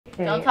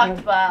Okay. Don't talk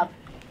to Bob.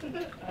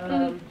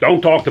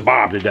 Don't talk to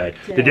Bob today.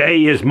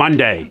 Today is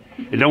Monday,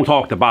 and don't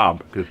talk to Bob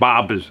because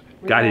Bob has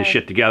got his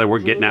shit together. We're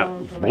getting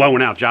out,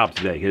 blowing out jobs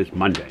today. It's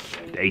Monday,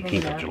 the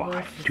 18th of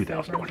July,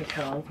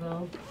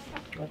 2020.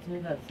 Let's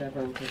move that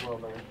severance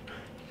over.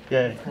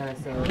 Okay. So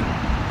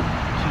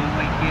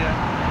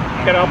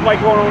Got an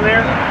uplight going on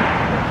there?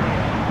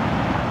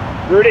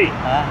 Rudy,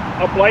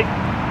 uplight?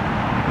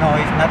 No,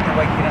 it's nothing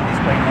right here in this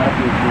way. No.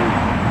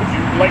 But you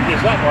light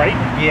this up, right?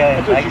 Yeah.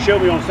 That's what you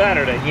showed me on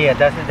Saturday. Yeah,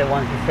 that's the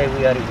one he said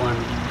we already won.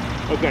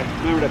 Okay,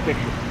 remember that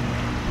picture.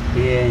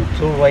 Yeah,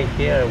 two right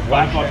here.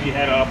 I thought you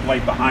had an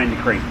uplight behind the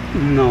crate.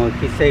 No,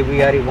 he said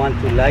we already want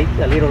to light,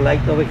 a little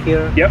light over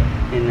here. Yep.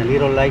 And a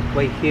little light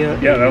right here.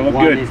 Yeah, that'll look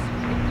good.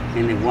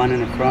 And the one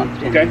in the front.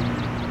 Okay.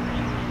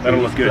 That'll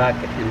look good.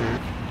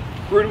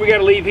 Rudy, we got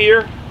to leave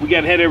here. We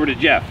got to head over to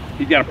Jeff.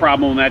 He's got a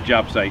problem on that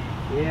job site.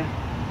 Yeah.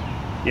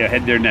 Yeah,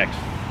 head there next.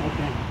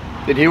 Okay.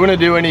 Did he want to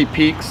do any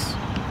peaks?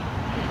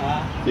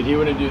 Did he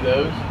want to do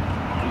those?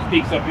 These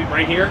peaks up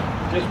right here.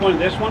 This one,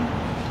 this one.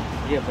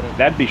 Yeah, but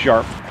that'd be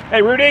sharp.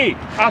 Hey, Rudy,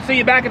 I'll see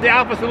you back at the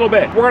office a little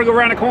bit. We're going to go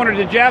around the corner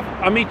to Jeff.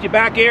 I'll meet you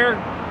back here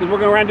because we're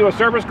going to go around and do a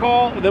service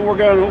call. And then we're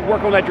going to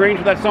work on that drainage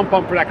for that sump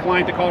pump for that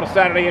client that called us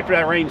Saturday after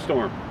that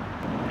rainstorm.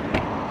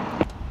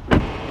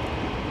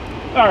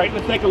 All right,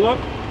 let's take a look.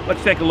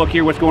 Let's take a look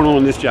here what's going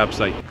on this job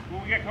site.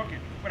 What we got cooking?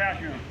 What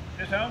house you in?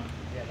 This home?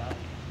 Yeah, that.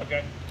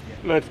 Okay.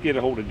 Yeah. Let's get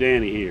a hold of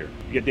Danny here.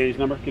 You got Danny's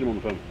number? Get him on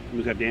the phone.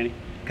 Who's got Danny?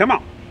 Come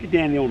on. Get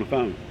Danny on the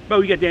phone.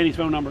 Bo, you got Danny's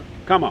phone number?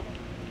 Come on.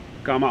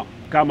 Come on.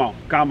 Come on.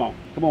 Come on.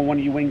 Come on, one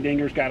of you wing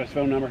dingers got his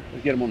phone number?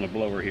 Let's get him on the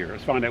blower here.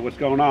 Let's find out what's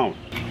going on.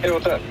 Hey,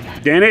 what's up?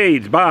 Danny,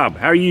 it's Bob.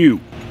 How are you?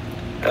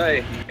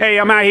 Hey. Hey,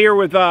 I'm out here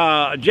with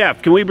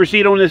Jeff. Can we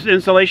proceed on this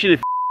installation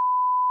if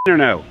or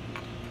no?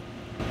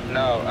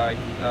 No, I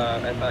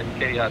thought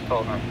Katie had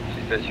told him.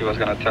 She said she was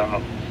going to tell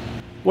him.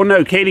 Well,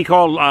 no, Katie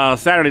called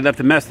Saturday, left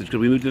a message because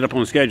we moved it up on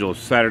the schedule. It's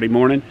Saturday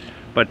morning.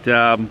 But,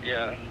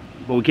 yeah.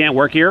 But we can't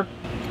work here?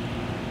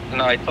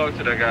 No, I talked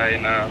to the guy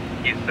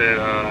and he said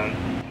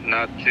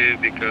not to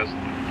because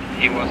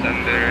he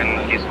wasn't there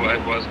and his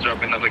wife was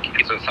dropping off the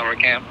kids at summer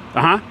camp.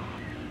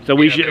 So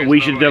we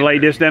should delay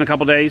this then a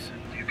couple days?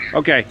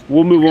 Okay,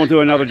 we'll move on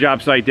to another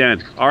job site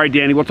then. All right,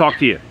 Danny, we'll talk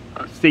to you.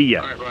 See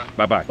ya. All right,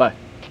 bye-bye. Bye.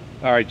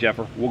 All right,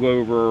 Jeffer, we'll go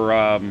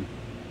over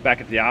back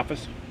at the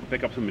office,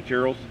 pick up some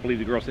materials. I believe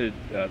the girl said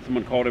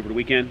someone called over the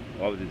weekend.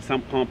 Well, it was a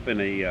sump pump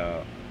and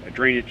a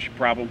drainage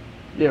problem.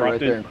 Yeah, right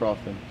there in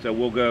Crofton. So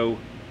we'll go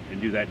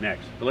and do that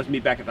next. But let's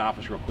meet back at the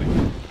office real quick.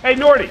 Hey,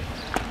 Norty!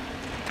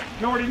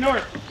 Norty,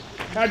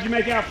 how'd you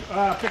make out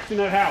fixing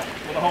that house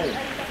with a hole?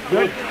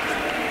 Good?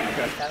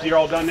 Okay. So you're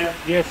all done there?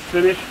 Yes.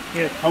 Finished?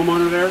 Yes.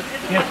 Homeowner there?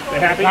 Yes. They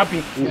happy?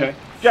 Happy. Okay.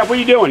 Jeff, what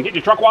are you doing? Getting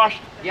your truck washed?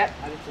 Yep.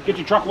 Get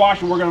your truck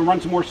washed and we're going to run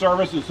some more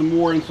service and some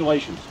more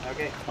installations.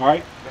 Okay. All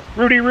right?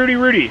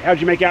 Rudy, how'd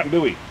you make out in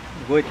Bowie?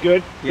 Good.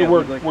 Good? Yeah,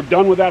 So we're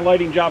done with that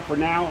lighting job for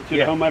now until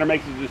Yeah. the homeowner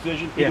makes his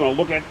decision. He's Yeah. going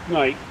to look at it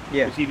tonight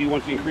Yeah. and see if he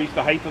wants to increase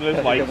the height of those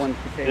The lights, one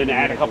he said then we add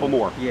a needed couple to-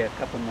 more. Yeah, a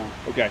couple more.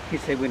 Okay. He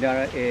said we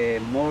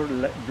need more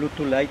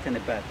Bluetooth lights in the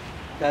back.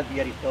 That's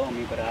what he told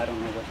me, but I don't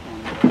know what's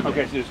going on.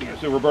 Okay,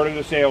 so Roberto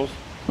the sales,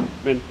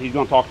 then he's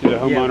going to talk to the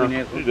homeowner.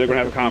 we They're going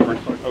to have a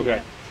conference. Okay.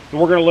 Yeah. So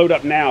we're going to load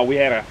up now. We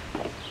had a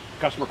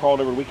customer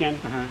called over the weekend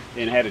Uh-huh.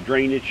 and had a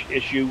drainage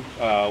issue.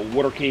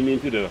 Water came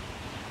into the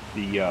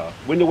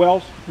window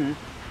wells. Mhm.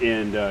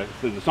 And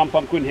so the sump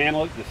pump couldn't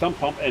handle it. The sump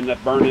pump ended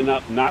up burning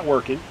up, not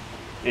working.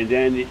 And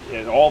then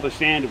all the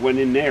sand went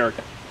in there,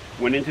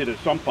 went into the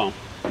sump pump,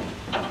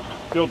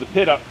 filled the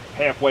pit up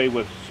halfway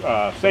with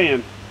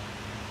sand,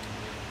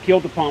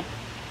 killed the pump,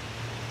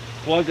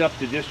 plugged up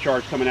the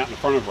discharge coming out in the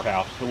front of her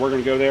house. So we're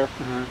going to go there,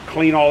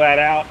 clean all that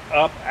out,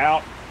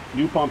 out,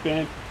 new pump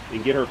in,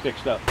 and get her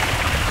fixed up.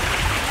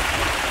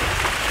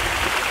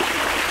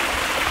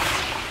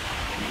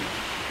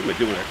 I'm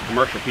doing a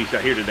commercial piece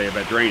out here today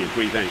about drainage. What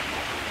do you think?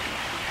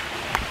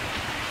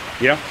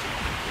 Yeah?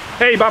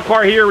 Hey, Bob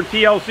Carr here with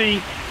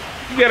TLC.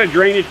 You got a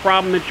drainage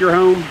problem at your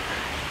home?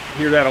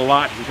 Hear that a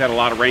lot. We've had a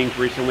lot of rains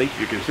recently. If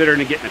you're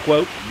considering getting a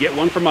quote, get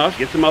one from us.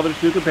 Get some others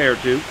to compare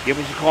to. Give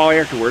us a call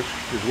afterwards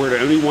because we're the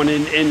only one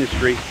in the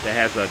industry that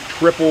has a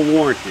triple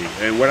warranty.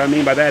 And what I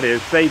mean by that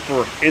is, say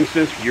for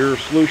instance, your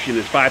solution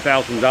is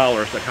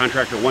 $5,000. The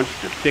contractor wants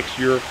to fix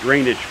your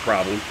drainage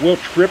problem. We'll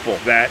triple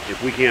that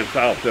if we can't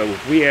solve it. So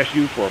if we ask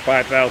you for a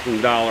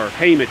 $5,000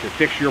 payment to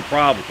fix your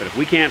problem, but if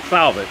we can't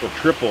solve it, we'll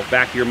triple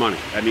back your money.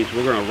 That means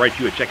we're going to write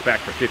you a check back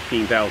for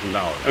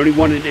 $15,000. Only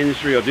one in the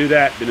industry will do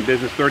that. Been in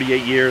business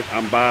 38 years.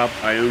 I'm Bob.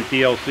 I own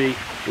TLC.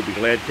 We'll be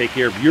glad to take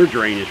care of your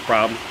drainage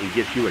problem and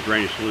get you a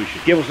drainage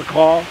solution. Give us a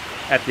call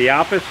at the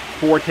office,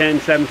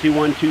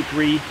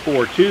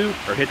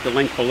 410-721-2342, or hit the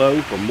link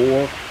below for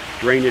more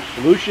drainage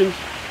solutions,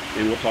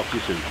 and we'll talk to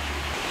you soon.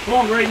 Come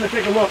on, Grady, let's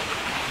take a look.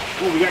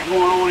 What we got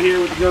going on here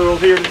with the girls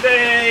here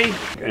today.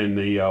 And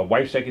the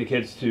wife's taking the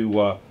kids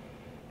to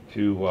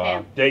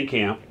day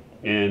camp,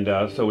 and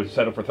so it's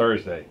set up for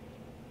Thursday.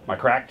 My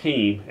crack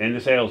team and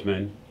the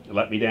salesman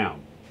let me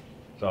down.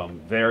 So I'm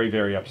very,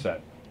 very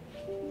upset.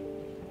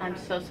 I'm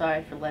so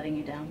sorry for letting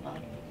you down, Bob.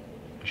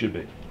 Should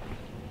be.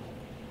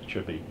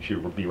 Should be.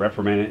 Should be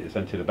reprimanded and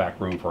sent to the back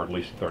room for at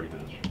least 30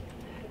 minutes.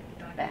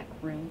 Back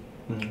room.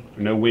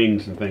 No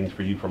wings and things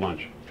for you for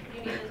lunch.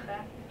 You need this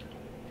back?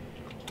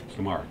 It's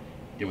tomorrow.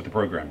 Get with the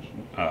program,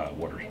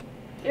 Waters.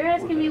 They're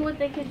asking me what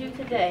they could do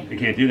today. You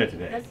can't do that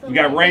today. That's the You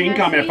got last rain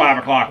thing I coming at see. 5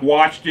 o'clock.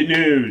 Watch the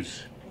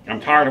news. I'm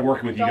tired of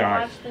working with you Don't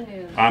guys. watch the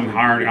news.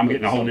 I'm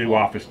getting a whole new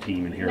office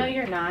team in here. No,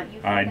 you're not.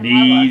 You I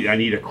fucking love us.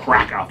 need a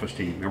crack office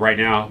team. And right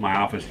now, my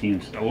office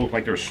teams look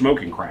like they're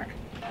smoking crack.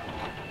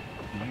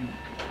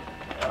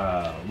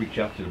 Reach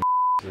out to the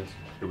business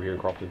over here in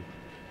Crofton.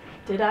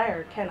 Did I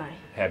or can I?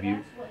 Have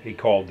you? He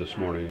called this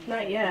morning.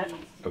 Not yet.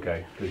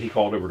 Okay, because he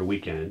called over the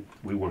weekend.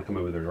 We want to come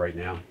over there right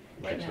now.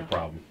 Fix the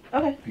problem.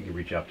 Okay. If you can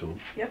reach out to him.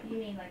 Yep. You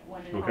mean like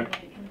one Okay.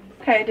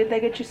 Okay, did they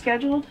get you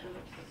scheduled?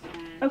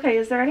 Okay,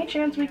 is there any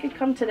chance we could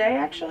come today,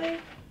 actually?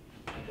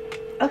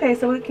 Okay,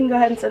 so we can go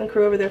ahead and send a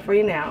crew over there for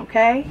you now,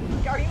 okay?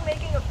 Are you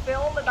making a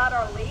film about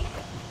our leak?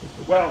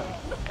 Well,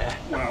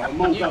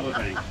 amongst other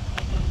things.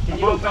 Can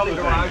you open the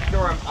garage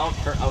door? I'll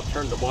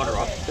turn the water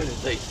off as soon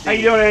as they see. How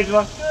you doing,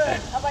 Angela? Good.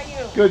 How about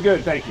you? Good,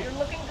 good. Thank you. You're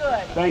looking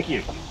good. Thank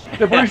you.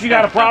 So, Bruce, you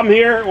got a problem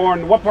here, or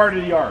in what part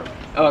of the yard?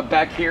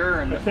 Back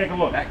here in the Let's take a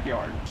look.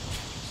 backyard.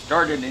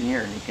 Started in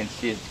here, and you can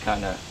see it's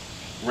kind of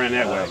Ran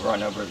that way.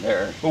 run over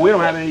there. But we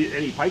don't have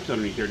any pipes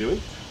underneath here, do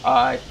we?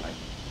 I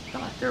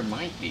thought there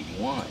might be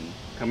one.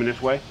 Coming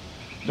this way.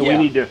 So Yeah.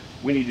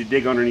 we need to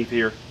dig underneath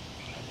here,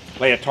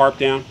 lay a tarp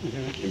down,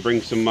 and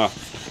bring some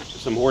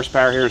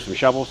horsepower here and some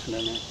shovels,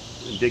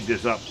 and dig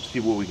this up. See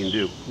what we can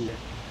do.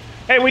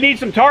 Hey, we need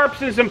some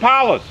tarps and some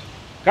palas.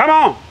 Come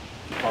on.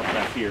 Tarp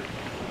back here.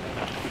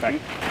 Back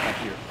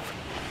here.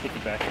 Take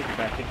it back. Take it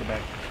back. Take it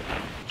back.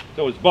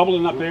 So it's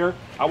bubbling up there.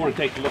 I want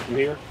to take a look from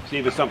here, see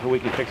if it's something we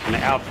can fix from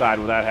the outside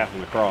without having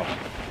to cross.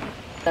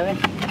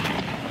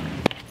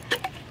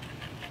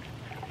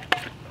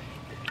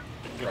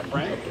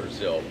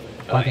 Brazil.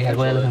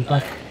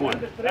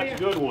 One. That's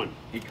a good one.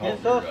 He called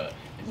her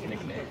his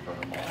nickname for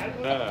her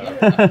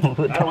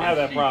mom. I don't have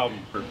that problem.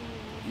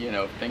 You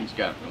know, things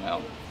got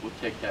well. We'll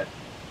take that.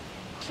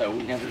 So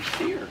we never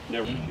see her.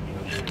 Never.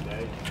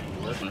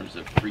 There's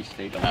a free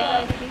state.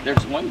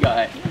 There's one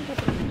guy.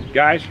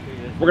 Guys,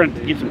 we're going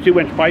to get some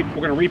 2-inch pipe.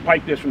 We're going to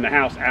repipe this from the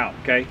house out,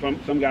 okay?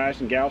 Some guys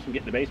and gals can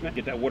get in the basement,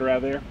 get that water out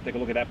of there, take a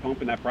look at that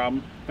pump and that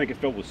problem. I think it's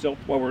filled with silt.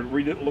 While we're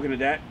looking at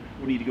that,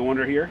 we need to go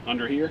under here,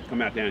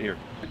 come out down here.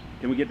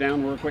 Can we get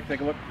down real quick,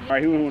 take a look? All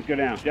right, who wants to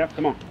go down? Jeff,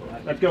 come on,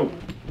 let's go. Then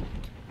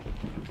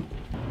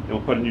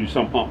we'll put a new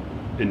sump pump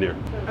in there.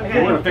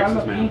 Okay. We're going to fix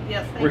this, man.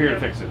 Yes, thank We're here you. to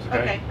fix this, okay?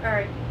 Okay, all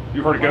right.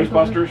 You've heard of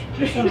Ghostbusters?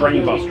 This is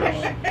Drain Busters.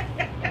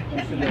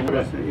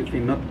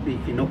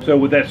 So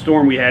with that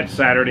storm we had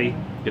Saturday,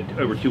 get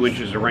over 2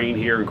 inches of rain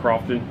here in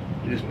Crofton.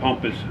 This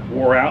pump is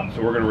wore out,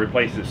 so we're going to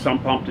replace this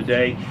sump pump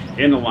today.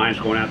 And the line's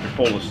going out there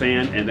full of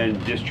sand, and then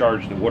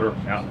discharge the water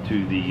out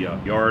to the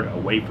yard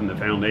away from the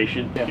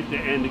foundation. Get the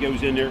end that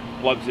goes in there,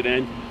 plugs it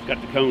in. It's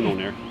got the cone on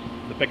there.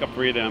 So pick up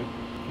 3 of them,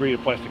 3 of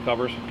the plastic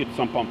covers. Get the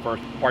sump pump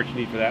first. Parts you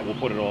need for that, we'll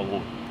put it all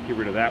on. Get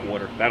rid of that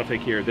water. That'll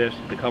take care of this.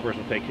 The covers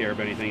will take care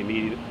of anything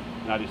immediate.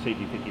 And I'll just save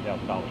you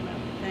 $50,000,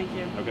 man. Thank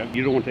you. Okay.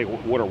 You don't want to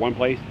take water one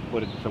place,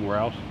 put it somewhere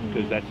else,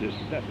 because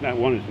that's not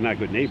one is not a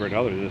good neighbor, and the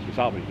other is doesn't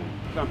solve anything.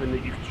 Something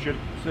that you should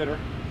consider.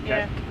 Okay?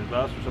 Yeah. With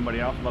us or somebody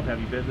else, I'd love to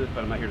have your business,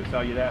 but I'm not here to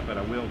sell you that. But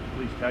I will at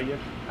least tell you.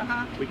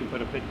 We can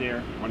put a pit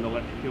there, run the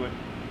electric to it,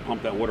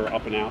 pump that water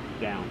up and out,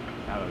 down,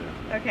 out of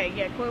there. Okay,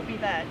 yeah, quote me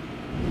that.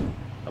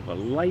 Of a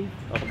life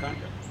of a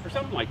contract, or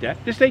something like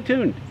that. Just stay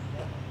tuned,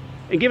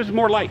 and give us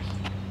more likes.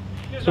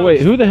 So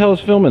wait, who the hell is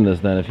filming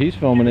this then? If he's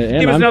filming it and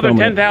Give us I'm another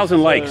filming 10,000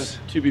 likes.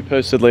 To be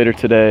posted later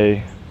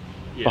today,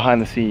 Yeah.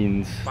 behind the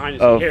scenes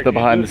Here, behind the do it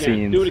again.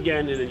 scenes. Do it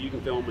again, and then you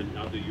can film, and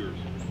I'll do yours.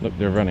 Look,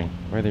 they're running.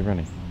 Why are they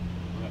running?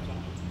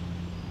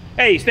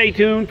 Hey, stay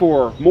tuned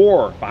for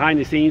more behind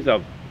the scenes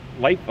of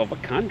Life of a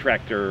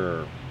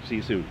Contractor. See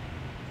you soon.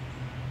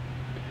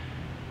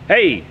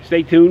 Hey,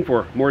 stay tuned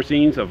for more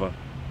scenes of a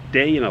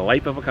day in the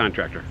life of a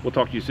contractor. We'll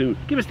talk to you soon.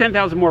 Give us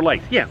 10,000 more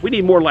likes. Yeah, we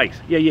need more likes.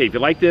 Yeah. If you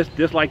like this,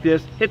 dislike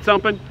this, hit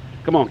something.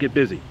 Come on, get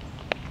busy.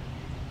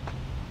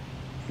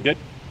 Good?